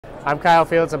I'm Kyle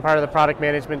Fields. I'm part of the product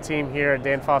management team here at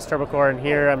Danfoss Turbocor, and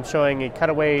here I'm showing a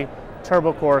cutaway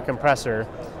Turbocor compressor.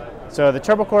 So the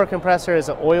Turbocor compressor is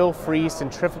an oil-free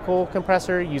centrifugal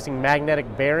compressor using magnetic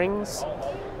bearings.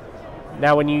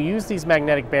 Now when you use these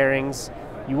magnetic bearings,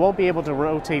 you won't be able to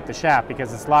rotate the shaft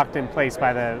because it's locked in place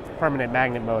by the permanent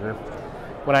magnet motor.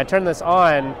 When I turn this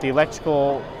on, the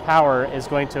electrical power is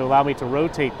going to allow me to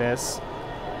rotate this.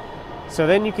 So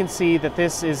then you can see that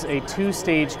this is a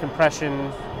two-stage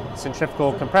compression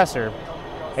centrifugal compressor.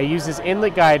 It uses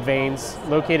inlet guide vanes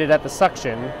located at the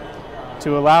suction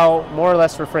to allow more or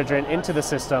less refrigerant into the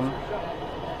system.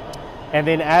 And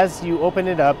then as you open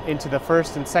it up into the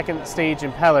first and second stage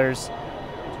impellers,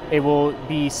 it will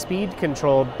be speed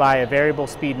controlled by a variable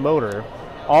speed motor.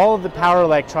 All of the power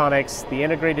electronics, the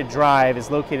integrated drive, is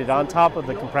located on top of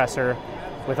the compressor,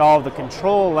 with all of the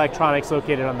control electronics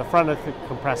located on the front of the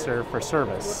compressor for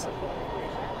service.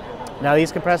 Now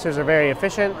these compressors are very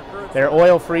efficient. They're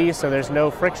oil-free, so there's no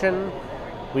friction.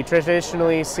 We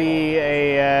traditionally see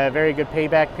a very good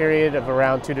payback period of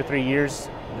around 2 to 3 years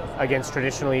against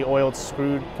traditionally oiled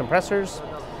screwed compressors.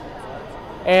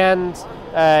 And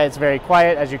it's very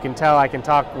quiet. As you can tell, I can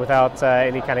talk without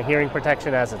any kind of hearing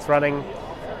protection as it's running.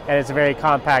 And it's a very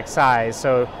compact size.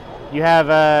 So you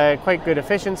have quite good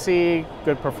efficiency,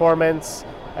 good performance.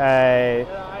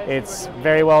 It's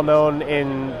very well known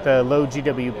in the low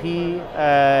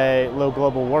GWP, low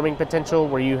global warming potential,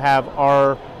 where you have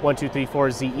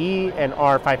R1234ZE and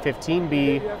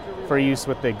R515B for use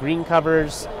with the green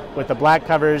covers. With the black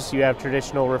covers, you have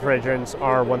traditional refrigerants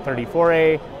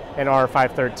R134A and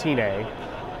R513A.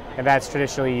 And that's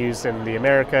traditionally used in the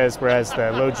Americas, whereas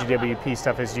the low GWP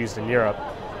stuff is used in Europe.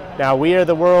 Now, we are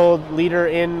the world leader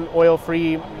in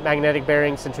oil-free magnetic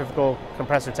bearing centrifugal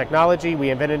compressor technology.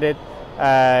 We invented it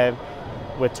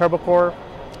with Turbocor,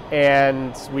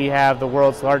 and we have the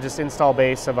world's largest install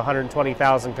base of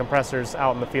 120,000 compressors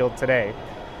out in the field today.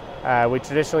 We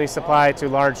traditionally supply to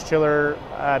large chiller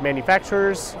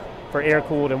manufacturers for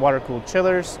air-cooled and water-cooled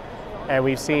chillers, and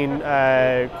we've seen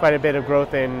quite a bit of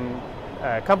growth in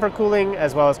comfort cooling,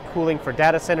 as well as cooling for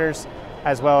data centers,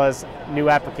 as well as new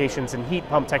applications in heat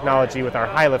pump technology with our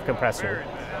high lift compressor.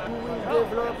 You will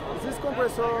develop this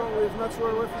compressor with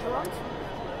natural refrigerant?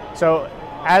 So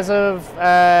as of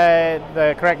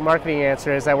the correct marketing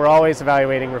answer is that we're always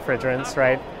evaluating refrigerants,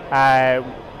 right?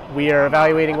 We are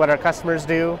evaluating what our customers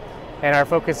do, and our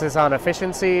focus is on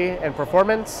efficiency and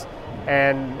performance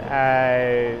and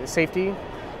safety.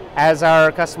 As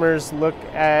our customers look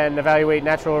and evaluate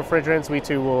natural refrigerants, we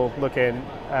too will look at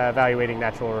evaluating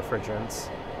natural refrigerants.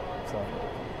 So.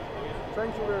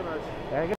 Thank you very much. Yeah,